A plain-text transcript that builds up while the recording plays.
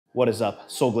What is up?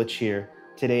 Soul Glitch here.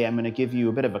 Today I'm going to give you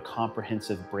a bit of a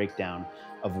comprehensive breakdown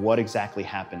of what exactly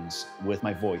happens with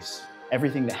my voice.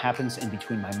 Everything that happens in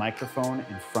between my microphone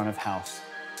and front of house.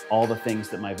 All the things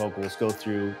that my vocals go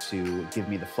through to give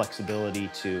me the flexibility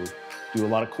to do a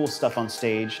lot of cool stuff on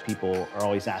stage. People are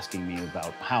always asking me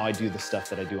about how I do the stuff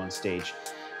that I do on stage.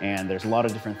 And there's a lot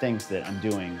of different things that I'm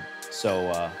doing. So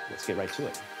let's get right to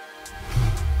it.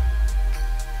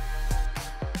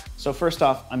 So first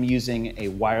off, I'm using a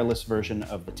wireless version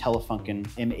of the Telefunken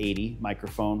M80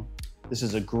 microphone. This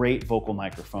is a great vocal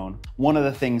microphone. One of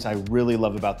the things I really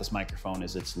love about this microphone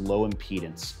is its low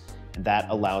impedance, and that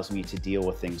allows me to deal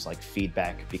with things like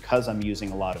feedback. Because I'm using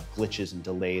a lot of glitches and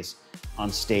delays on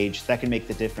stage, that can make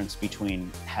the difference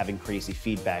between having crazy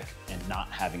feedback and not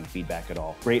having feedback at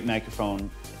all. Great microphone,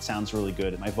 it sounds really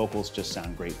good. My vocals just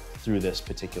sound great through this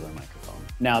particular microphone.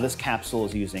 Now this capsule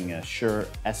is using a Shure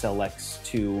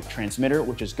SLX2 transmitter,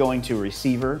 which is going to a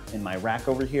receiver in my rack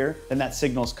over here. Then that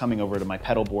signal is coming over to my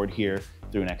pedal board here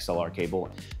through an XLR cable.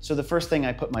 So the first thing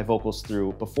I put my vocals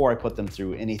through, before I put them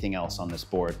through anything else on this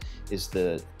board, is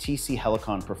the TC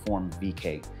Helicon Perform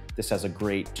VK. This has a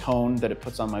great tone that it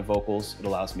puts on my vocals. It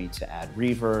allows me to add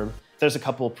reverb. There's a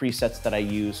couple of presets that I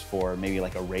use for maybe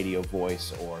like a radio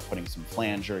voice or putting some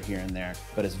flanger here and there,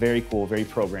 but it's very cool, very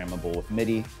programmable with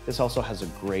MIDI. This also has a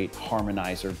great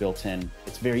harmonizer built in.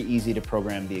 It's very easy to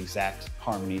program the exact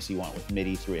harmonies you want with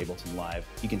MIDI through Ableton Live.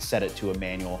 You can set it to a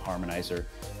manual harmonizer,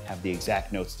 have the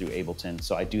exact notes through Ableton,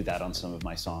 so I do that on some of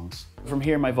my songs. From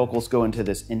here, my vocals go into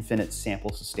this Infinite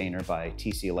Sample Sustainer by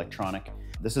TC Electronic.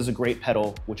 This is a great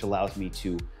pedal which allows me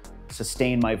to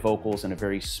sustain my vocals in a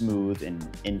very smooth and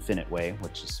infinite way,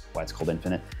 which is why it's called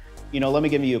infinite. You know, let me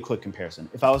give you a quick comparison.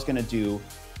 If I was gonna do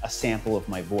a sample of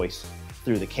my voice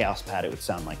through the Chaos Pad, it would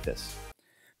sound like this.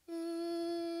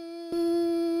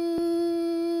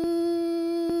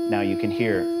 Now you can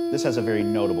hear, this has a very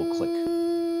notable click.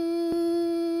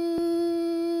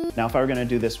 Now if I were gonna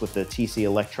do this with the TC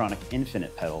Electronic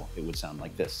Infinite pedal, it would sound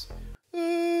like this.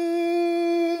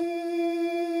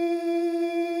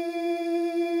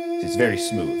 It's very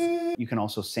smooth. You can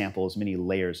also sample as many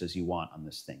layers as you want on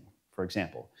this thing. For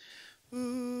example,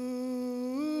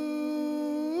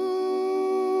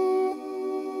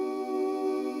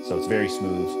 so it's very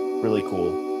smooth, really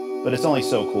cool, but it's only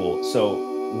so cool.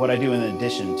 So what I do in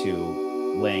addition to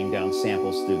laying down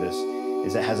samples through this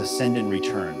is it has a send and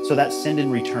return. So that send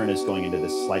and return is going into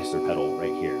this slicer pedal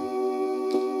right here.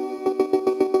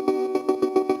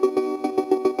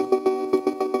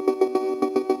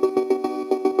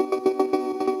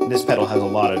 This pedal has a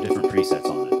lot of different presets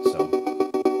on it,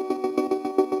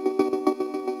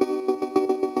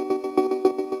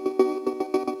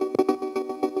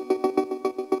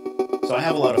 so I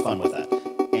have a lot of fun with that.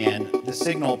 And the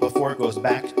signal, before it goes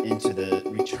back into the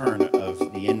return of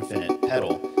the Infinite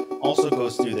pedal, also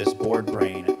goes through this board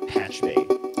brain patch bay.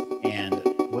 And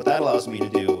what that allows me to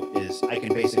do is I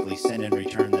can basically send and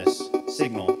return this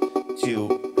signal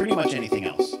to pretty much anything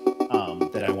else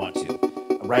that I want to.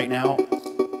 Right now,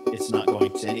 it's not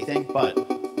going to anything, but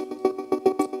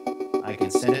I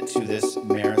can send it to this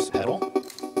Maris pedal.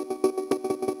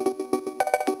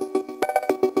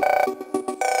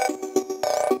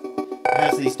 It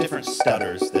has these different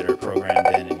stutters that are programmed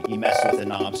in, and you mess with the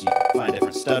knobs, you find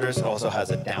different stutters. It also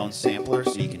has a down sampler,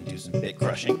 so you can do some bit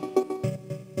crushing.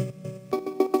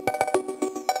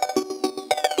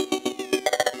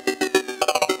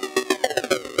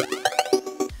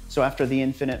 So after the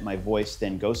Infinite, my voice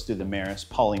then goes through the Maris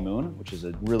Polymoon, which is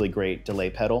a really great delay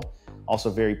pedal. Also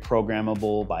very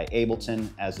programmable by Ableton,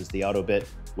 as is the Auto Bit,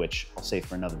 which I'll save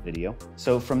for another video.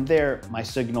 So from there, my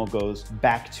signal goes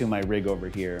back to my rig over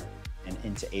here and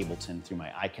into Ableton through my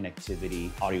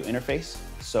iConnectivity audio interface.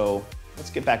 So let's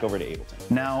get back over to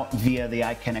Ableton. Now, via the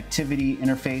iConnectivity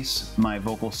interface, my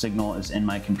vocal signal is in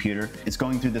my computer. It's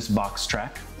going through this Vox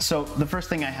track. So the first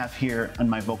thing I have here on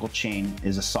my vocal chain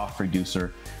is a soft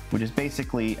reducer, which is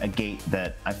basically a gate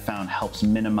that I found helps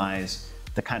minimize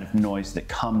the kind of noise that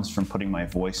comes from putting my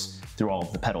voice through all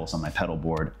of the pedals on my pedal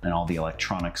board and all the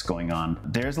electronics going on.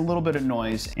 There's a little bit of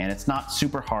noise and it's not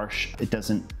super harsh. It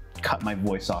doesn't cut my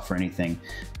voice off or anything,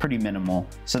 pretty minimal.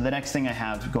 So the next thing I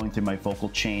have going through my vocal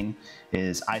chain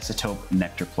is Isotope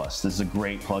Nectar Plus. This is a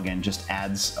great plugin, just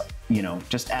adds,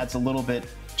 a little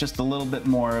bit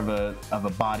more of a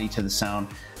body to the sound.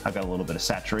 I've got a little bit of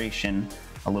saturation,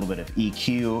 a little bit of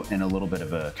EQ, and a little bit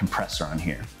of a compressor on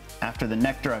here. After the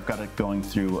Nectar, I've got it going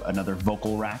through another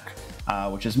vocal rack,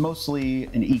 which is mostly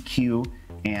an EQ,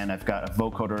 and I've got a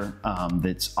vocoder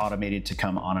that's automated to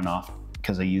come on and off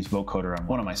because I use vocoder on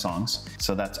one of my songs.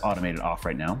 So that's automated off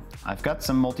right now. I've got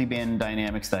some multiband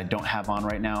dynamics that I don't have on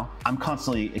right now. I'm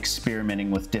constantly experimenting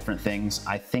with different things.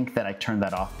 I think that I turned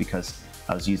that off because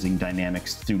I was using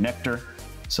dynamics through Nectar.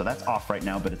 So that's off right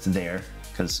now, but it's there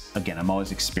because, again, I'm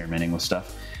always experimenting with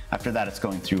stuff. After that, it's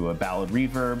going through a ballad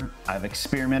reverb. I've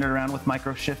experimented around with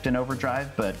micro shift and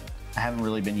overdrive, but I haven't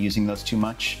really been using those too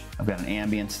much. I've got an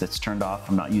ambience that's turned off.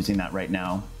 I'm not using that right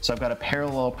now. So I've got a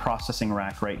parallel processing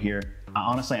rack right here.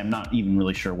 Honestly, I'm not even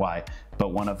really sure why,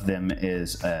 but one of them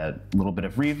is a little bit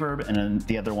of reverb and then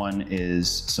the other one is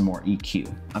some more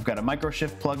EQ. I've got a micro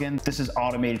shift plugin. This is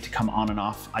automated to come on and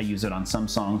off. I use it on some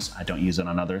songs. I don't use it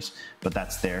on others, but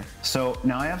that's there. So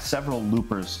now I have several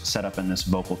loopers set up in this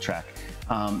vocal track.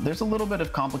 There's a little bit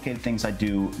of complicated things I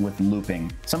do with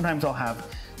looping. Sometimes I'll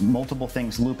have multiple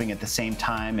things looping at the same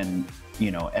time and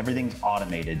everything's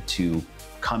automated to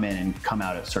come in and come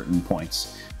out at certain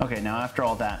points. Okay, now after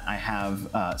all that, I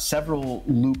have several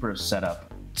loopers set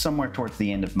up somewhere towards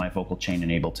the end of my vocal chain in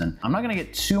Ableton. I'm not gonna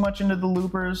get too much into the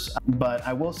loopers, but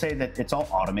I will say that it's all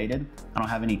automated. I don't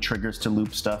have any triggers to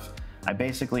loop stuff. I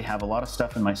basically have a lot of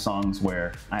stuff in my songs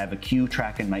where I have a cue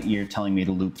track in my ear telling me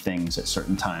to loop things at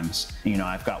certain times.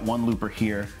 I've got one looper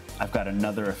here. I've got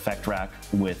another effect rack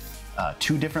with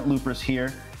 2 different loopers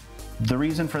here. The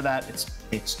reason for that,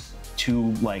 it's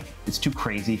too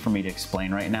crazy for me to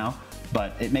explain right now,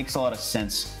 but it makes a lot of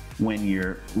sense when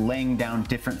you're laying down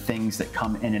different things that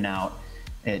come in and out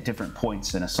at different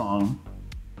points in a song,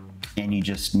 and you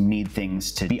just need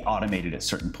things to be automated at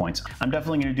certain points. I'm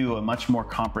definitely gonna do a much more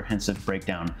comprehensive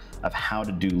breakdown of how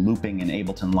to do looping in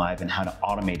Ableton Live and how to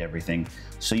automate everything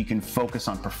so you can focus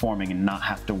on performing and not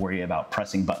have to worry about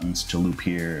pressing buttons to loop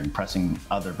here and pressing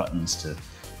other buttons to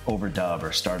overdub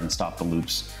or start and stop the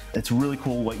loops. It's really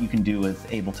cool what you can do with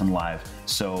Ableton Live.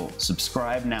 So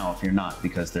subscribe now if you're not,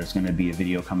 because there's going to be a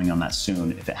video coming on that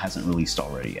soon if it hasn't released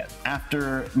already yet.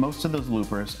 After most of those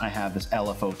loopers, I have this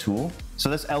LFO tool. So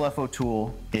this LFO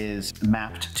tool is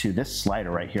mapped to this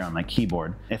slider right here on my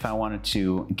keyboard. If I wanted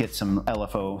to get some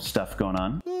LFO stuff going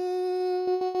on.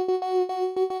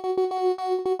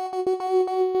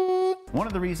 One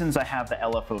of the reasons I have the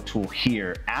LFO tool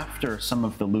here after some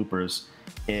of the loopers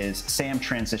is, say I'm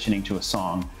transitioning to a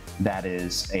song that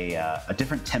is a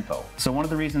different tempo. So one of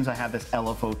the reasons I have this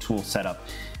LFO tool set up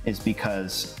is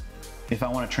because if I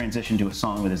want to transition to a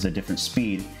song that is a different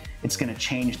speed, it's going to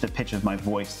change the pitch of my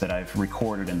voice that I've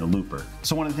recorded in the looper.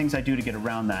 So one of the things I do to get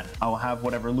around that, I'll have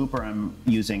whatever looper I'm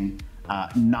using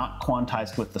not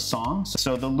quantized with the song.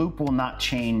 So the loop will not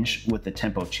change with the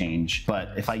tempo change. But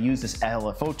if I use this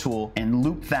LFO tool and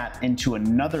loop that into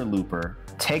another looper,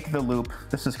 take the loop,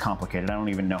 this is complicated. I don't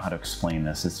even know how to explain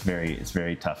this. It's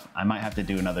very tough. I might have to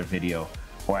do another video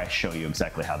where I show you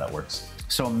exactly how that works.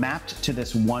 So mapped to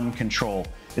this one control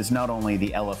is not only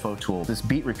the LFO tool, this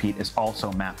beat repeat is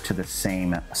also mapped to the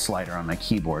same slider on my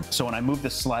keyboard. So when I move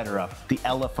this slider up, the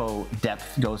LFO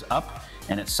depth goes up,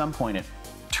 and at some point it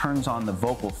turns on the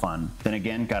vocal fun. Then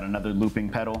again, got another looping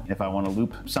pedal. If I want to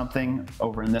loop something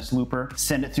over in this looper,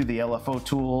 send it through the LFO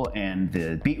tool and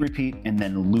the beat repeat, and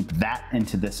then loop that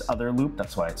into this other loop.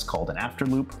 That's why it's called an after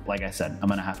loop. Like I said, I'm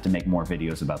gonna have to make more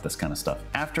videos about this kind of stuff.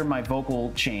 After my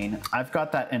vocal chain, I've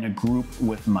got that in a group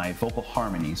with my vocal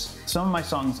harmonies. Some of my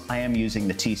songs, I am using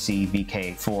the TC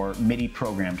VK for MIDI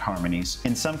programmed harmonies.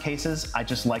 In some cases, I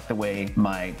just like the way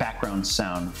my backgrounds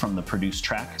sound from the produced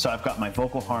track. So I've got my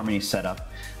vocal harmony set up.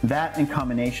 That in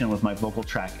combination with my vocal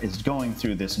track is going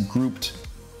through this grouped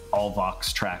all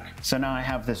Vox track. So now I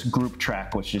have this group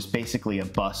track, which is basically a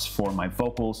bus for my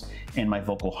vocals and my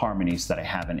vocal harmonies that I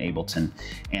have in Ableton.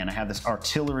 And I have this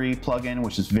artillery plugin,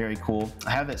 which is very cool.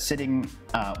 I have it sitting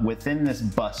within this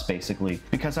bus basically,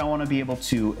 because I want to be able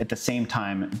to, at the same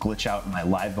time, glitch out my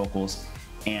live vocals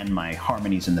and my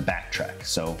harmonies in the backtrack.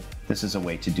 So this is a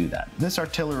way to do that. This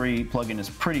artillery plugin is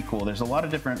pretty cool. There's a lot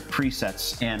of different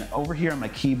presets, and over here on my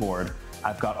keyboard,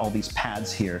 I've got all these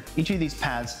pads here. Each of these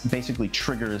pads basically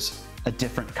triggers a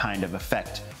different kind of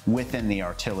effect within the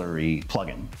artillery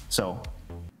plugin. So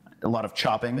a lot of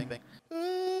chopping.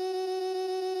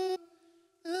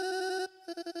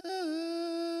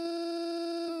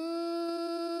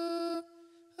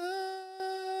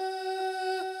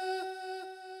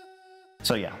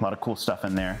 So yeah, a lot of cool stuff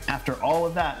in there. After all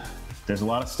of that, there's a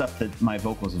lot of stuff that my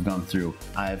vocals have gone through.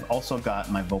 I've also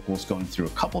got my vocals going through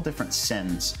a couple different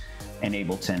sends in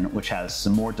Ableton, which has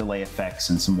some more delay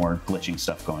effects and some more glitching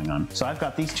stuff going on. So I've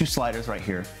got these two sliders right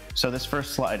here. So this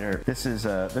first slider, this is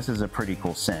a pretty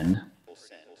cool send.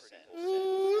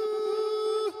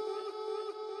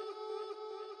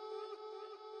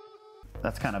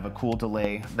 That's kind of a cool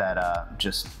delay that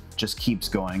just keeps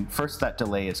going. First, that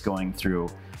delay is going through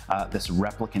this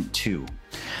Replicant 2.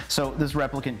 So this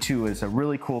Replicant 2 is a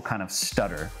really cool kind of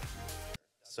stutter.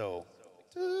 So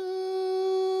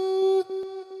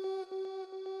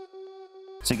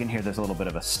you can hear there's a little bit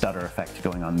of a stutter effect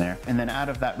going on there. And then out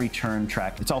of that return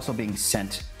track, it's also being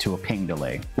sent to a ping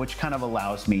delay, which kind of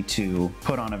allows me to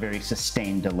put on a very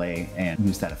sustained delay and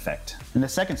use that effect. And the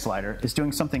second slider is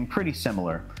doing something pretty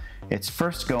similar. It's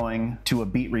first going to a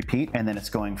beat repeat, and then it's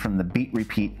going from the beat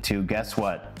repeat to, guess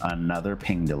what, another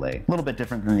ping delay. A little bit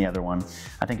different than the other one.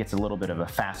 I think it's a little bit of a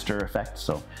faster effect,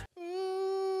 so.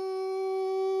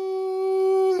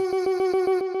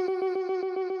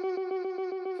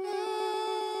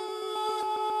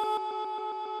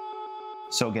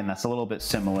 So again, that's a little bit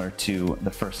similar to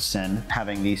the first send.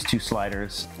 Having these two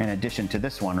sliders, in addition to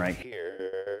this one right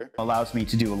here, allows me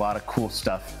to do a lot of cool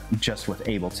stuff just with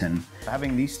Ableton.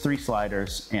 Having these three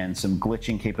sliders and some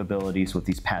glitching capabilities with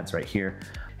these pads right here,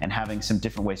 and having some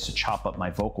different ways to chop up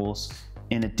my vocals,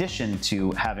 in addition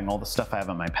to having all the stuff I have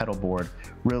on my pedal board,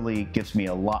 really gives me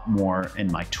a lot more in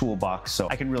my toolbox, so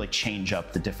I can really change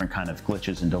up the different kind of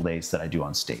glitches and delays that I do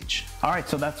on stage. All right,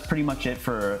 so that's pretty much it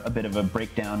for a bit of a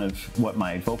breakdown of what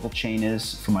my vocal chain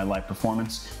is for my live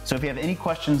performance. So if you have any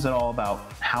questions at all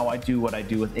about how I do what I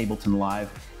do with Ableton Live,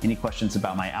 any questions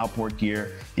about my outboard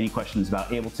gear, any questions about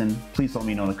Ableton, please let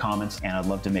me know in the comments, and I'd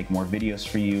love to make more videos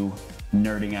for you,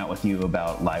 nerding out with you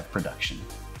about live production.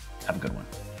 Have a good one.